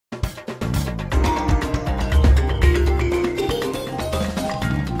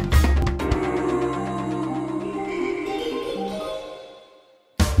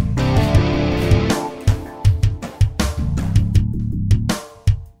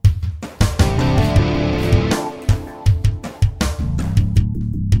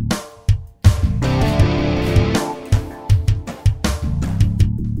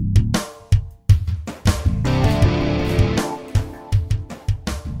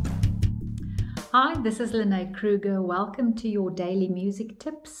Hi, this is Liny Kruger. Welcome to your daily music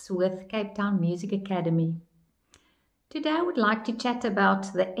tips with Cape Town Music Academy. Today I would like to chat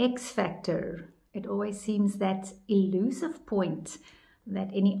about the X factor. It always seems that elusive point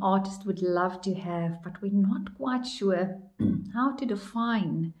that any artist would love to have, but we're not quite sure how to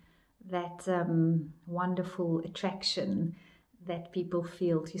define that wonderful attraction that people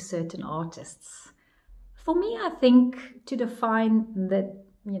feel to certain artists. For me, I think to define the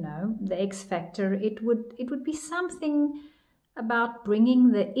X factor, it would be something about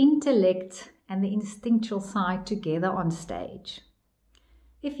bringing the intellect and the instinctual side together on stage.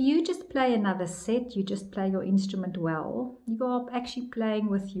 If you just play another set, you just play your instrument well, you are actually playing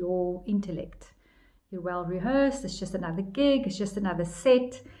with your intellect. You're well rehearsed, it's just another gig, it's just another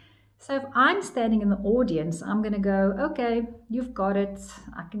set. So if I'm standing in the audience, I'm going to go, okay, you've got it.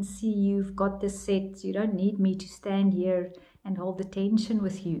 I can see you've got this set. You don't need me to stand here and hold the tension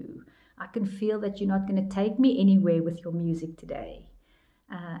with you. I can feel that you're not going to take me anywhere with your music today.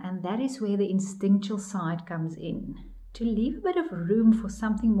 And that is where the instinctual side comes in, to leave a bit of room for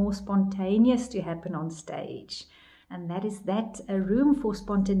something more spontaneous to happen on stage. And that is a room for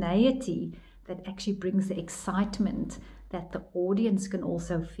spontaneity that actually brings the excitement that the audience can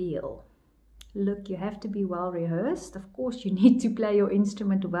also feel. Look, you have to be well rehearsed. Of course, you need to play your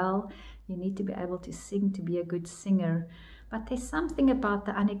instrument well. You need to be able to sing to be a good singer. But there's something about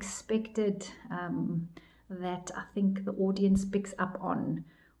the unexpected that I think the audience picks up on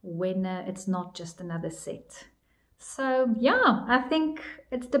when it's not just another set. So yeah, I think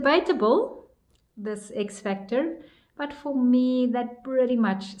it's debatable, this X factor. But for me, that pretty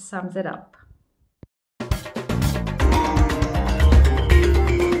much sums it up.